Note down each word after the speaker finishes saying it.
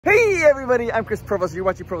Hey everybody, I'm Chris Provost. You're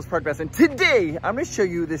watching Provost Park Pass, and today I'm going to show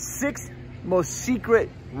you the 6 most secret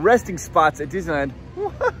resting spots at Disneyland.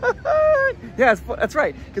 Yeah, that's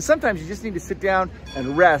right, because sometimes you just need to sit down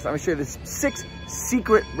and rest. I'm going to show you the 6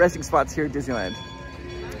 secret resting spots here at Disneyland.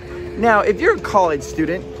 Now, if you're a college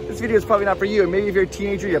student, this video is probably not for you. Maybe if you're a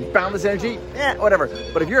teenager, you have boundless energy, whatever.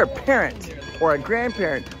 But if you're a parent or a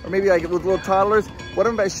grandparent, or maybe like with little toddlers, what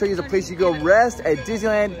I'm about to show you is a place you go rest at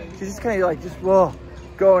Disneyland. You just kind of like,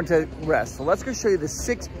 go into rest. So let's go show you the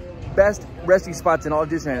 6 best resting spots in all of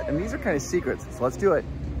Disneyland. And these are kind of secrets, so let's do it.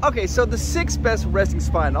 Okay, so the 6th best resting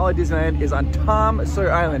spot in all of Disneyland is on Tom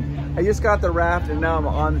Sawyer Island. I just got the raft and now I'm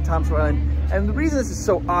on the Tom Sawyer Island. And the reason this is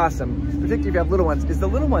so awesome, particularly if you have little ones, is the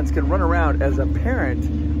little ones can run around as a parent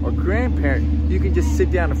or grandparent. You can just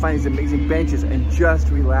sit down and find these amazing benches and just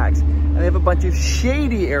relax. And they have a bunch of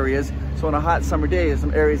shady areas. So on a hot summer day, there's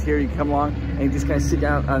some areas here you can come along and you just kind of sit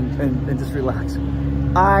down and just relax.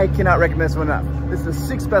 I cannot recommend this one enough. This is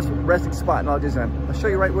the 6th best resting spot in all of Disneyland. I'll show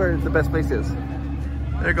you right where the best place is.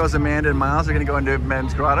 There goes Amanda and Miles. They're gonna go into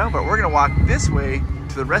Men's Grotto, but we're gonna walk this way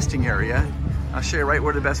to the resting area. I'll show you right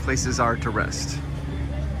where the best places are to rest.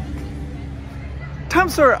 Tom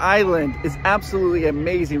Sawyer Island is absolutely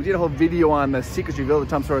amazing. We did a whole video on the secrets revealed at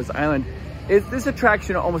Tom Sawyer Island. This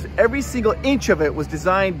attraction, almost every single inch of it was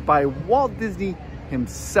designed by Walt Disney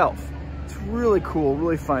himself. It's really cool,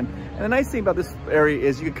 really fun. And the nice thing about this area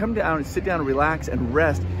is you can come down and sit down and relax and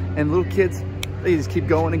rest, and little kids, they just keep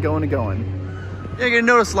going and going and going. You're gonna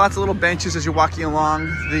notice lots of little benches as you're walking along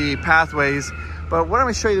the pathways, but what I'm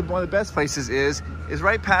gonna show you, one of the best places is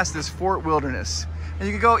right past this Fort Wilderness. And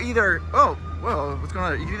you can go either, oh, whoa, what's going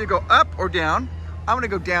on there? You can either go up or down. I'm gonna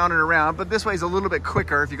go down and around, but this way is a little bit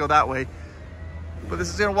quicker if you go that way. But this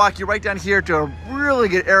is gonna walk you right down here to a really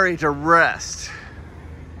good area to rest.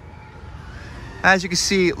 As you can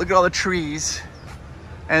see, look at all the trees,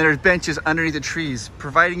 and there's benches underneath the trees,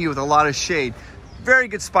 providing you with a lot of shade. Very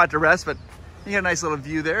good spot to rest, but you got a nice little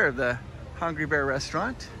view there of the Hungry Bear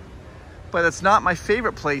restaurant. But it's not my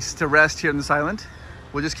favorite place to rest here on this island.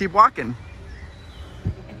 We'll just keep walking.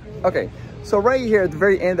 Okay, so right here at the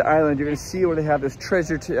very end of the island, you're gonna see where they have this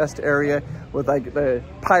treasure chest area with like the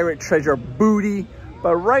pirate treasure booty.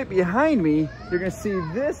 But right behind me, you're gonna see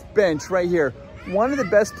this bench right here. One of the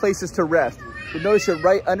best places to rest. You'll notice you're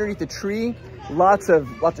right underneath the tree. Lots of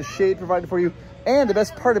shade provided for you. And the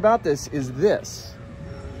best part about this is this.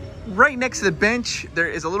 Right next to the bench, there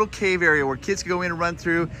is a little cave area where kids can go in and run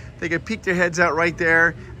through. They can peek their heads out right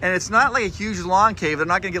there. And it's not like a huge long cave. They're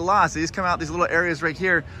not gonna get lost. They just come out these little areas right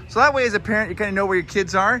here. So that way as a parent, you kind of know where your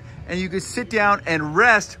kids are, and you can sit down and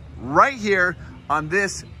rest right here on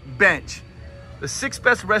this bench. The 6th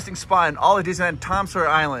best resting spot in all of Disneyland, Tom Sawyer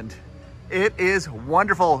Island. It is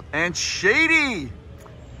wonderful and shady.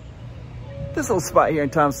 This little spot here in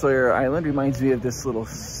Tom Sawyer Island reminds me of this little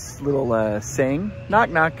saying. Knock,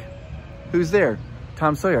 knock. Who's there?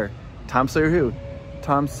 Tom Sawyer. Tom Sawyer who?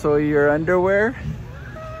 Tom Sawyer underwear?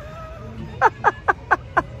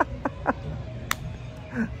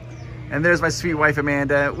 And there's my sweet wife,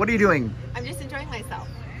 Amanda. What are you doing? I'm just enjoying myself.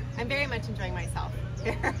 I'm very much enjoying myself.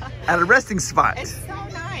 At a resting spot. It's so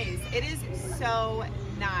nice. It is so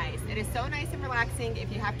nice. It is so nice and relaxing.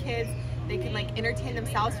 If you have kids, they can like entertain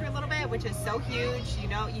themselves for a little bit, which is so huge. You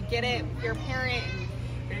know, you get it. If you're a parent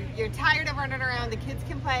and you're tired of running around, the kids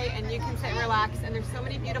can play and you can sit and relax. And there's so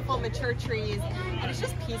many beautiful mature trees, and it's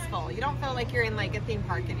just peaceful. You don't feel like you're in like a theme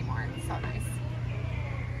park anymore. It's so nice.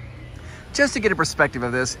 Just to get a perspective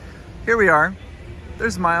of this, here we are.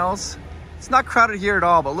 There's Miles. It's not crowded here at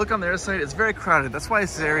all, but look on the other side, it's very crowded. That's why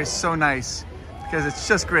this area is so nice, because it's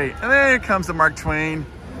just great. And then here comes the Mark Twain.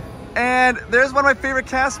 And there's one of my favorite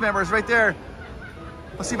cast members right there.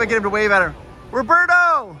 Let's see if I get him to wave at her.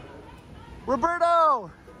 Roberto! Roberto!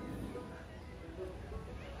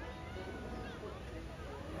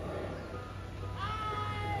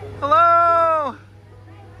 Hello!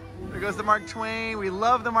 There goes the Mark Twain. We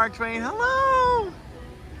love the Mark Twain. Hello!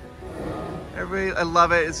 Everybody, I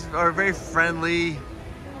love it. It's very friendly.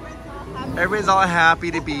 Everybody's all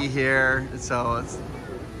happy to be here. So it's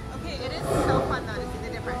okay. It is so fun though to see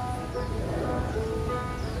the difference.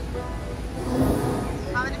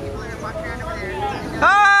 How many people are walking around over there?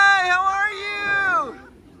 Hi, how are you?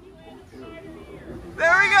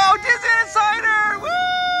 There we go, Disney Insider!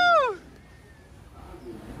 Woo!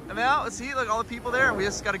 And now, see, look, all the people there. We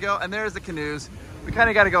just got to go. And there's the canoes. We kind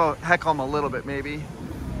of got to go heckle them a little bit, maybe.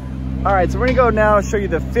 All right, so we're gonna go now show you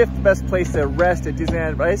the 5th best place to rest at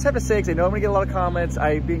Disneyland. But I just have to say, because I know I'm gonna get a lot of comments,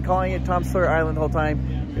 I've been calling it Tom Sawyer Island the whole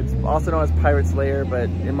time. It's also known as Pirate's Lair, but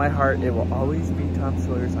in my heart, it will always be Tom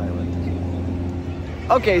Sawyer's Island.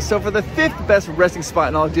 Okay, so for the 5th best resting spot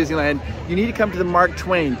in all of Disneyland, you need to come to the Mark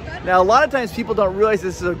Twain. Now, a lot of times people don't realize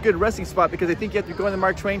this is a good resting spot because they think you have to go in the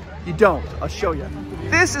Mark Twain. You don't. I'll show you.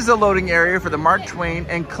 This is the loading area for the Mark Twain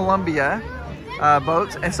and Columbia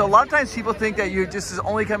boats. And so a lot of times people think that you just is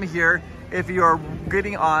only coming here if you're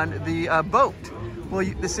getting on the boat. Well,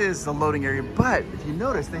 this is the loading area, but if you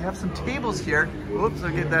notice, they have some tables here. Whoops,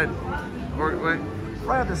 I'll get that.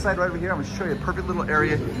 Right off the side right over here, I'm gonna show you a perfect little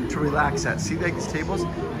area to relax at. See like these tables?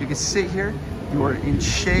 You can sit here, you are in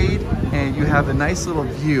shade, and you have a nice little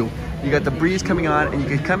view. You got the breeze coming on, and you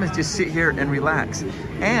can come and just sit here and relax.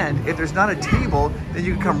 And if there's not a table, then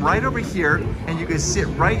you can come right over here, and you can sit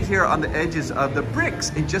right here on the edges of the bricks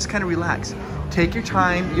and just kind of relax. Take your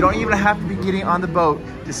time. You don't even have to be getting on the boat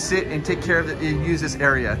to sit and take care of it and use this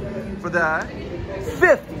area. For the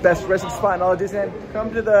 5th best resting spot in all of Disneyland,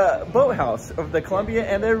 come to the boathouse of the Columbia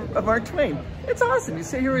and the Mark Twain. It's awesome. You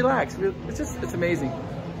sit here, relax. It's amazing.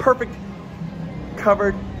 Perfect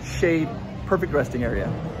covered shade, perfect resting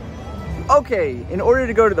area. Okay, in order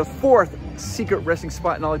to go to the 4th secret resting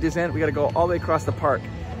spot in all of Disneyland, we got to go all the way across the park.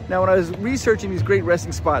 Now, when I was researching these great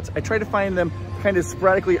resting spots, I tried to find them kind of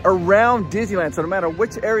sporadically around Disneyland. So no matter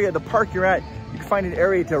which area of the park you're at, you can find an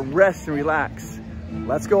area to rest and relax.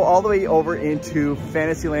 Let's go all the way over into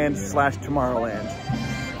Fantasyland / Tomorrowland.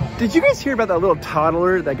 Did you guys hear about that little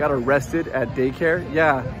toddler that got arrested at daycare?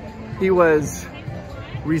 Yeah, he was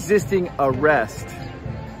resisting arrest.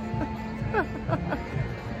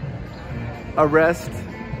 arrest.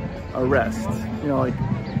 You know, like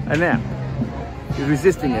a nap. He was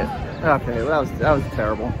resisting it. Okay, well, that was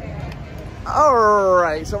terrible. All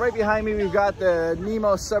right, so right behind me, we've got the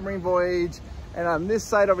Nemo submarine voyage. And on this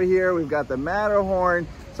side over here, we've got the Matterhorn.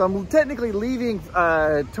 So I'm technically leaving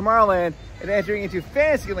Tomorrowland and entering into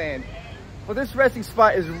Fantasyland. Well, this resting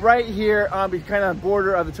spot is right here on the kind of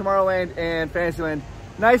border of the Tomorrowland and Fantasyland.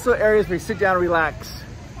 Nice little areas where you sit down and relax.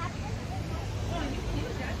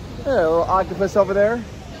 A little octopus over there.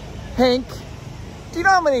 Hank, do you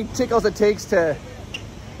know how many tickles it takes to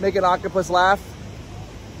make an octopus laugh?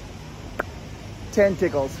 10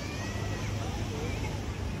 tickles.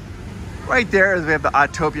 Right there, we have the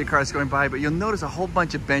Autopia cars going by, but you'll notice a whole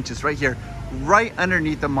bunch of benches right here, right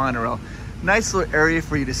underneath the monorail. Nice little area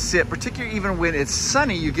for you to sit, particularly even when it's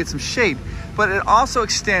sunny, you get some shade. But it also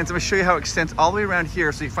extends, I'm gonna show you how it extends all the way around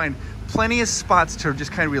here, so you find plenty of spots to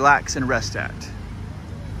just kind of relax and rest at.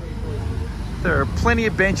 There are plenty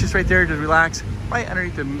of benches right there to relax, right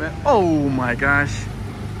underneath the, oh my gosh,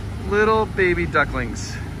 little baby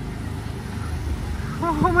ducklings.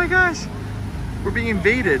 Oh my gosh, we're being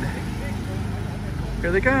invaded.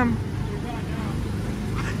 Here they come.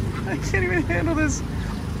 I can't even handle this.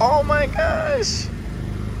 Oh my gosh.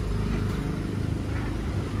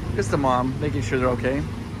 It's the mom, making sure they're okay.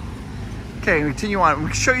 Okay, continue on. I'm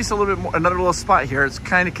gonna show you a little bit more, another little spot here. It's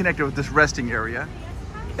kind of connected with this resting area.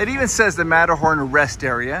 It even says the Matterhorn rest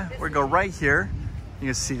area. We're gonna go right here. You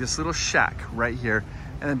can see this little shack right here.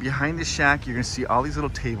 And then behind the shack, you're gonna see all these little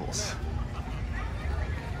tables.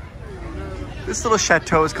 This little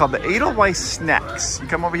chateau is called the Edelweiss Snacks. You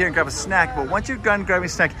come over here and grab a snack, but once you're done grabbing a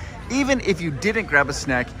snack, even if you didn't grab a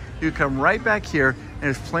snack, you come right back here and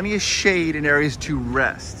there's plenty of shade and areas to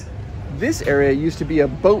rest. This area used to be a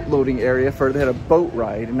boat loading area they had a boat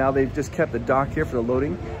ride, and now they've just kept the dock here for the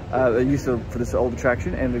loading. They used to for this old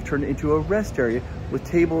attraction, and they've turned it into a rest area with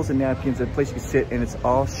tables and napkins, a place you can sit, and it's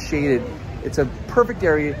all shaded. It's a perfect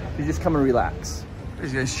area to just come and relax. I'm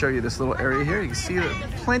just gonna show you this little area here. You can see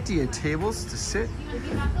that plenty of tables to sit.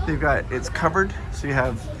 They've got, it's covered, so you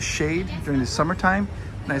have shade during the summertime.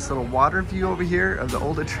 Nice little water view over here of the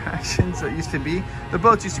old attractions that used to be. The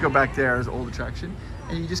boats used to go back there as old attraction.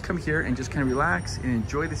 And you just come here and just kind of relax and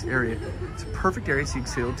enjoy this area. It's a perfect area, so you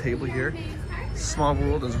can see a little table here. Small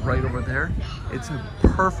World is right over there. It's a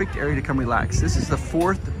perfect area to come relax. This is the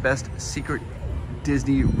 4th best secret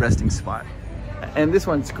Disney resting spot. And this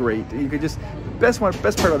one's great. You could just, best part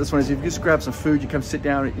of this one is if you just grab some food, you come sit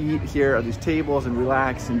down and eat here at these tables and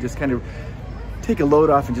relax and just kind of take a load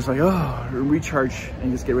off and just like, oh, recharge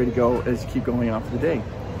and just get ready to go as you keep going on for the day.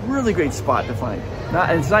 Really great spot to find.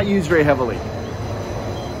 And it's not used very heavily.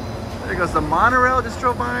 There goes the monorail, just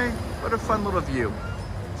drove by. What a fun little view.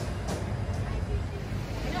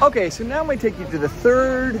 Okay, so now I'm gonna take you to the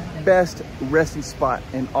 3rd best resting spot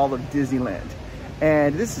in all of Disneyland.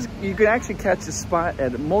 And this is, you can actually catch this spot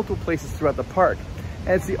at multiple places throughout the park. And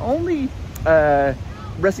it's the only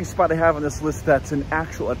resting spot I have on this list that's an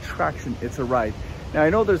actual attraction. It's a ride. Now I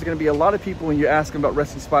know there's gonna be a lot of people when you ask them about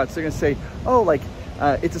resting spots, they're gonna say, oh, like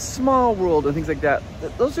it's a Small World and things like that.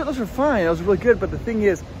 Those are fine, those are really good, but the thing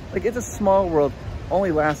is, like, it's a Small World.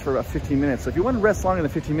 only lasts for about 15 minutes. So if you want to rest longer than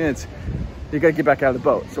 15 minutes, you got to get back out of the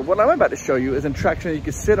boat. So what I'm about to show you is an attraction that you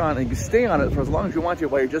can sit on and you can stay on it for as long as you want to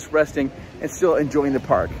while you're just resting and still enjoying the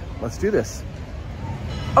park. Let's do this.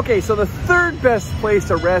 Okay, so the third best place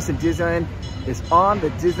to rest in Disneyland is on the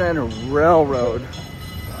Disneyland Railroad.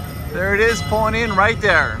 There it is, pulling in right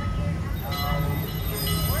there.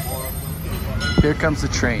 Here comes the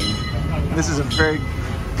train. This is a very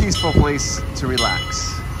peaceful place to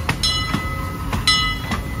relax.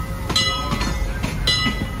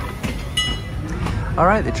 All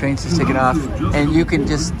right, the train's just taking off, and you can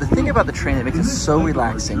just, the thing about the train that makes it so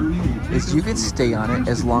relaxing is you can stay on it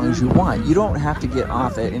as long as you want. You don't have to get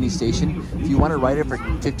off at any station. If you want to ride it for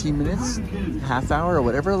 15 minutes, half hour, or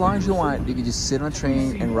whatever, as long as you want, you can just sit on a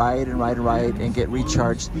train and ride and ride and ride and get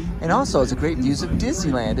recharged. And also, it's a great views of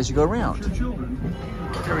Disneyland as you go around.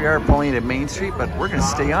 Here we are pulling into Main Street, but we're going to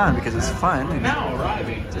stay on because it's fun. And now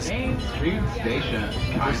arriving at Main Street Station.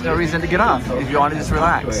 There's no reason to get off if you want to just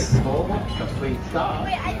relax.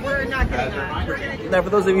 We're not getting on. Now, for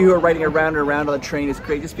those of you who are riding around and around on the train, it's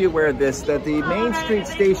great. Just be aware of this, that the Main Street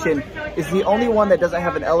Station is the only one that doesn't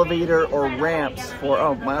have an elevator or ramps for,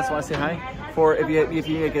 oh, Miles, want to say hi? For if you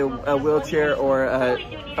need a wheelchair or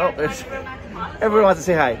everyone wants to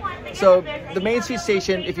say hi. So the Main Street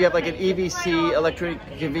Station, if you have like an EVC, electric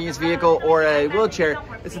convenience vehicle, or a wheelchair,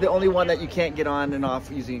 this is the only one that you can't get on and off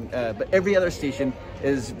using, but every other station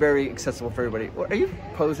is very accessible for everybody. Are you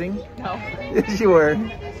posing? No. Yes, you were.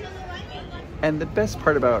 And the best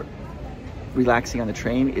part about relaxing on the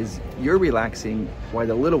train is you're relaxing while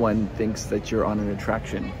the little one thinks that you're on an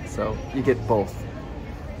attraction. So you get both.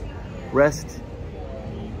 Rest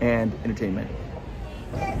and entertainment.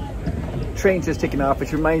 Train's just taking off,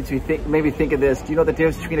 which reminds me, maybe think of this. Do you know the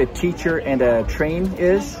difference between a teacher and a train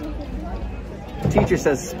is? A teacher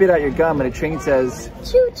says, spit out your gum, and a train says,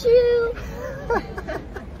 choo choo.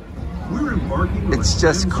 It's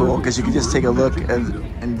just cool because you can just take a look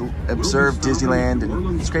and observe Disneyland,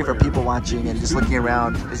 and it's great for people watching and just looking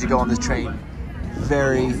around as you go on this train.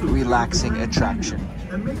 Very relaxing attraction.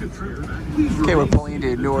 Okay, we're pulling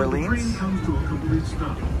into New Orleans.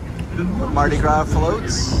 Mardi Gras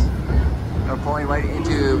floats. We're pulling right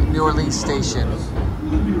into New Orleans Station.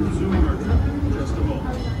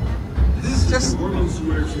 Just,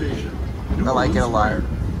 I like it a lot.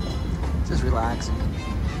 Just relax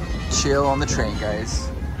and chill on the train, guys.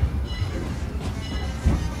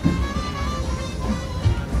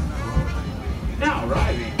 Now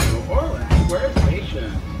arriving to Orlando Square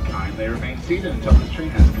Station. Kindly remain seated until this train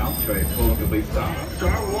has come to a full complete stop.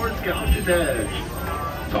 Star Wars Galaxy's Edge.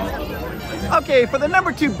 Okay, for the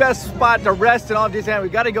number 2 best spot to rest in all of Disneyland,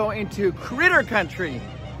 we've got to go into Critter Country.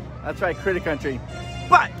 That's right, Critter Country.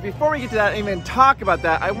 But before we get to that and even talk about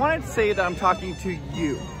that, I wanted to say that I'm talking to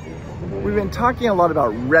you. We've been talking a lot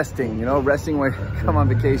about resting, you know, resting when you come on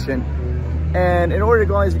vacation. And in order to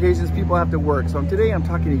go on these vacations, people have to work. So today I'm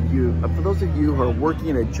talking to you. For those of you who are working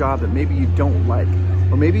in a job that maybe you don't like,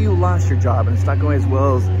 or maybe you lost your job and it's not going as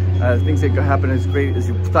well as things that happen as great as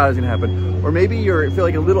you thought it was going to happen. Or maybe you feel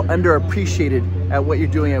like a little underappreciated at what you're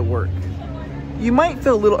doing at work. You might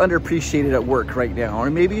feel a little underappreciated at work right now. Or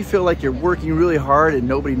maybe you feel like you're working really hard and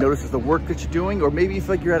nobody notices the work that you're doing. Or maybe you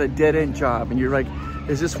feel like you're at a dead-end job and you're like,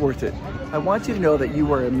 is this worth it? I want you to know that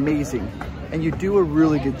you are amazing and you do a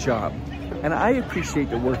really good job. And I appreciate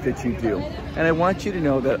the work that you do. And I want you to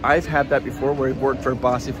know that I've had that before where I've worked for a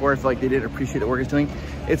boss before. I feel like they didn't appreciate the work he's doing.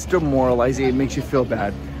 It's demoralizing, it makes you feel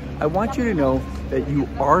bad. I want you to know that you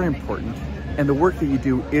are important and the work that you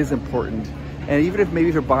do is important. And even if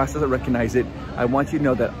maybe your boss doesn't recognize it, I want you to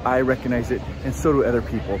know that I recognize it and so do other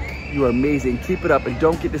people. You are amazing, keep it up and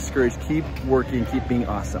don't get discouraged. Keep working, keep being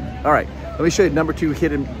awesome. All right, let me show you the number 2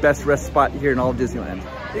 hidden best rest spot here in all of Disneyland.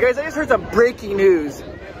 You guys, I just heard some breaking news.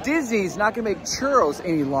 Disney's not gonna make churros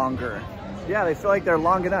any longer. Yeah, they feel like they're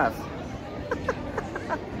long enough.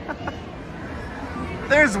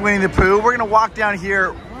 There's Winnie the Pooh. We're gonna walk down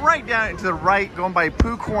here, right down to the right, going by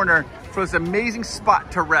Pooh Corner for this amazing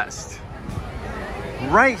spot to rest.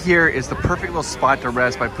 Right here is the perfect little spot to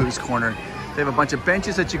rest by Pooh's Corner. They have a bunch of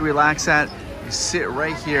benches that you can relax at. You sit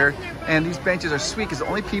right here, and these benches are sweet because the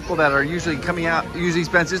only people that are usually coming out, use these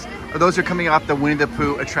benches, are those who are coming off the Winnie the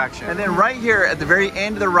Pooh attraction. And then right here at the very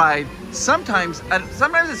end of the ride, sometimes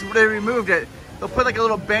they removed it. They'll put like a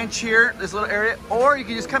little bench here, this little area, or you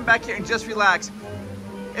can just come back here and just relax.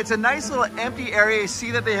 It's a nice little empty area. You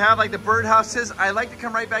see that they have like the birdhouses. I like to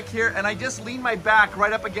come right back here and I just lean my back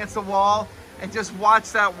right up against the wall and just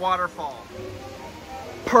watch that waterfall.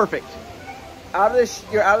 Perfect.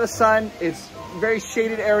 You're out of the sun. It's very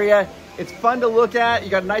shaded area. It's fun to look at. You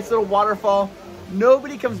got a nice little waterfall.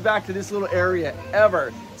 Nobody comes back to this little area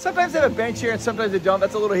ever. Sometimes they have a bench here and sometimes they don't.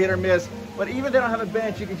 That's a little hit or miss. But even if they don't have a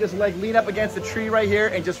bench, you can just like lean up against the tree right here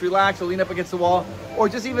and just relax, or lean up against the wall, or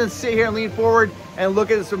just even sit here and lean forward and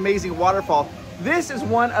look at this amazing waterfall. This is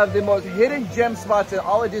one of the most hidden gem spots in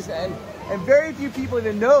all of Disneyland, and very few people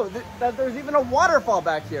even know that there's even a waterfall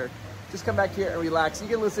back here. Just come back here and relax. You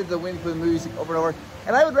can listen to the wind play music over and over.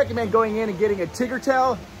 And I would recommend going in and getting a ticker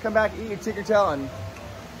tail, come back, eat your ticker tail, and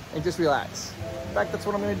just relax. In fact, that's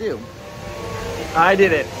what I'm gonna do. I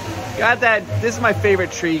did it. Got that. This is my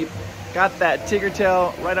favorite treat. Got that ticker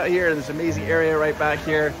tail right out here in this amazing area right back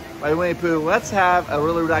here by the Winnie Pooh. Let's have a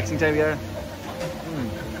really relaxing time together.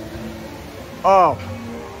 Oh,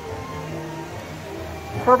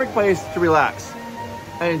 perfect place to relax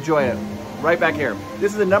and enjoy it. Right back here.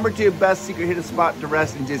 This is the #2 best secret hidden spot to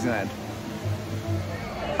rest in Disneyland.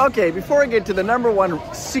 Okay, before I get to the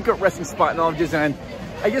 #1 secret resting spot in all of Disneyland,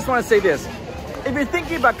 I just want to say this. If you're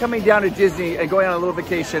thinking about coming down to Disney and going on a little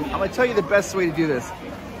vacation, I'm going to tell you the best way to do this.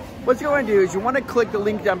 What you're going to do is you want to click the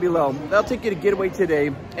link down below. That'll take you to Getaway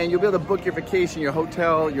Today, and you'll be able to book your vacation, your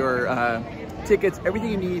hotel, your tickets,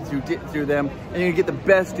 everything you need through them, and you're going to get the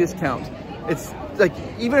best discount. It's like,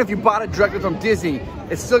 even if you bought it directly from Disney,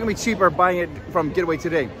 it's still going to be cheaper buying it from Getaway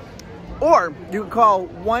Today. Or you can call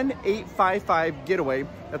 1-855-GETAWAY.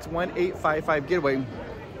 That's 1-855-GETAWAY.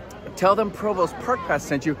 Tell them Provost Park Pass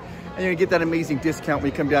sent you, and you're gonna get that amazing discount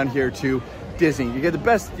when you come down here to Disney. You get the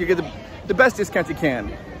best discounts you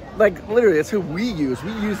can. Like literally, that's who we use.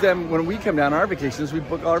 We use them when we come down on our vacations. We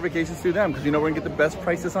book all our vacations through them because, you know, we're gonna get the best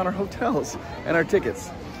prices on our hotels and our tickets.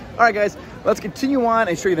 All right, guys, let's continue on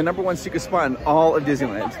and show you the #1 secret spot in all of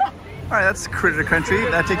Disneyland. All right, that's Critter Country.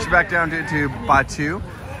 That takes you back down to Batu.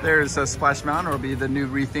 There's Splash Mountain, or will be the new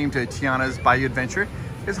retheme to Tiana's Bayou Adventure.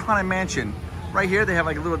 There's Haunted Mansion. Right here, they have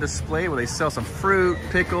like a little display where they sell some fruit,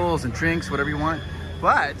 pickles, and drinks, whatever you want.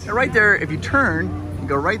 But right there, if you turn and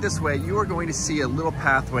go right this way, you are going to see a little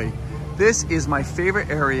pathway. This is my favorite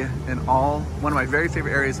area in one of my very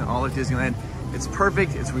favorite areas in all of Disneyland. It's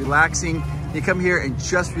perfect, it's relaxing. You come here and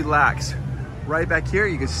just relax. Right back here,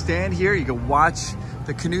 you can stand here, you can watch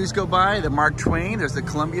the canoes go by, the Mark Twain, there's the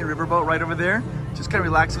Columbian Riverboat right over there. Just kind of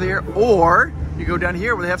relax over here. Or you go down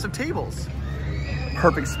here where they have some tables.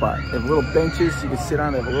 Perfect spot. They have little benches you can sit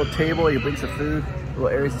on. They have a little table. You bring some food, little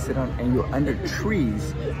areas to sit on, and you're under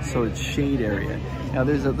trees, so it's shade area. Now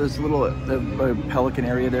there's a little pelican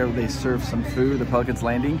area there where they serve some food, the Pelican's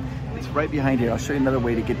Landing. It's right behind here. I'll show you another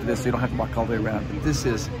way to get to this so you don't have to walk all the way around. But this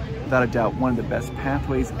is, without a doubt, one of the best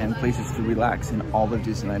pathways and places to relax in all of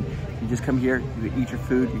Disneyland. You just come here, you can eat your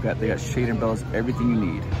food, they got shade umbrellas, everything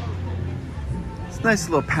you need. Nice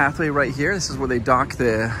little pathway right here. This is where they dock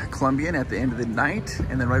the Columbian at the end of the night.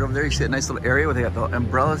 And then right over there, you see a nice little area where they have the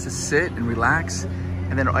umbrellas to sit and relax.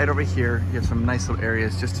 And then right over here, you have some nice little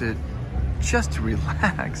areas just to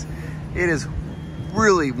relax. It is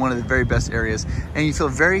really one of the very best areas. And you feel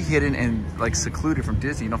very hidden and like secluded from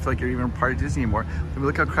Disney. You don't feel like you're even part of Disney anymore. But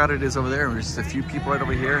look how crowded it is over there. There's just a few people right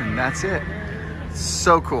over here, and that's it.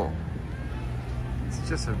 So cool. It's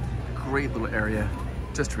just a great little area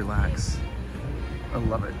just to relax. I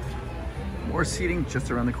love it. More seating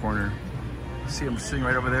just around the corner. See, I'm sitting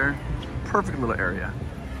right over there. Perfect little area.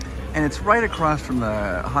 And it's right across from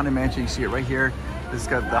the Haunted Mansion. You see it right here. It's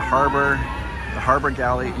got the harbor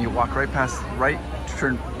galley, and you walk right past,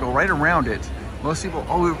 go right around it. Most people,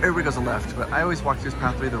 everybody goes to the left, but I always walk this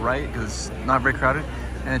pathway to the right because it's not very crowded,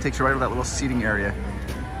 and it takes you right to that little seating area.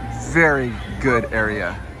 Very good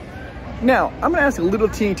area. Now, I'm gonna ask a little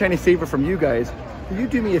teeny tiny favor from you guys. Can you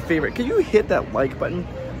do me a favor? Can you hit that like button?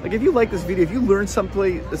 Like, if you like this video, if you learned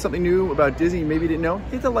something new about Disney you maybe didn't know,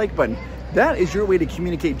 hit the like button. That is your way to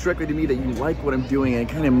communicate directly to me that you like what I'm doing, and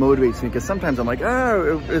it kind of motivates me, because sometimes I'm like,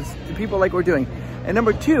 oh, people like what we're doing. And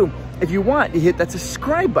 #2, if you want, you hit that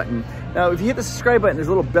subscribe button. Now, if you hit the subscribe button, there's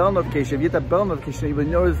a little bell notification. If you hit that bell notification, you'll be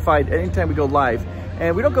notified anytime we go live.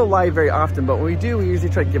 And we don't go live very often, but when we do, we usually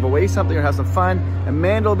try to give away something or have some fun.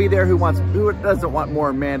 Amanda will be there, who doesn't want more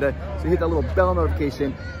Amanda. So hit that little bell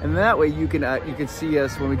notification, and that way you can see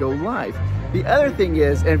us when we go live. The other thing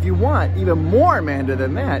is, and if you want even more Amanda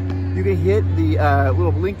than that, you can hit the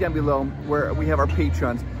little link down below where we have our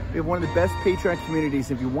Patrons. We have one of the best Patreon communities.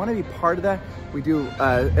 If you want to be part of that, we do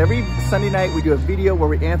every Sunday night, we do a video where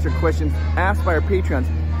we answer questions asked by our Patrons.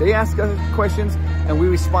 They ask us questions and we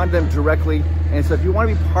respond to them directly. And so if you want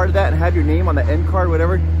to be part of that and have your name on the end card,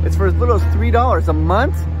 whatever, it's for as little as $3 a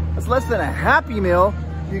month. That's less than a Happy Meal.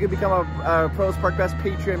 You can become a Provost Park Pass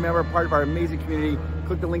Patreon member, part of our amazing community.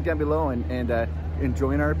 Click the link down below and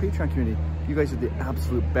join our Patreon community. You guys are the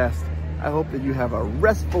absolute best. I hope that you have a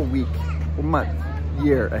restful week, or month,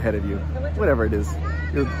 year ahead of you. Whatever it is.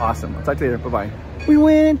 You're awesome. I'll talk to you later. Bye-bye. We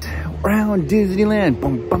went around Disneyland.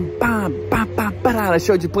 Boom, bum, bam, ba, ba, ba, da. I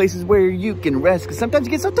showed you places where you can rest, because sometimes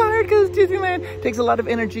you get so tired because Disneyland takes a lot of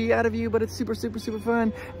energy out of you, but it's super, super, super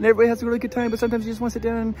fun. And everybody has a really good time, but sometimes you just want to sit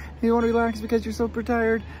down and you want to relax because you're super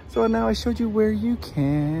tired. So now I showed you where you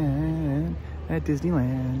can at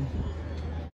Disneyland.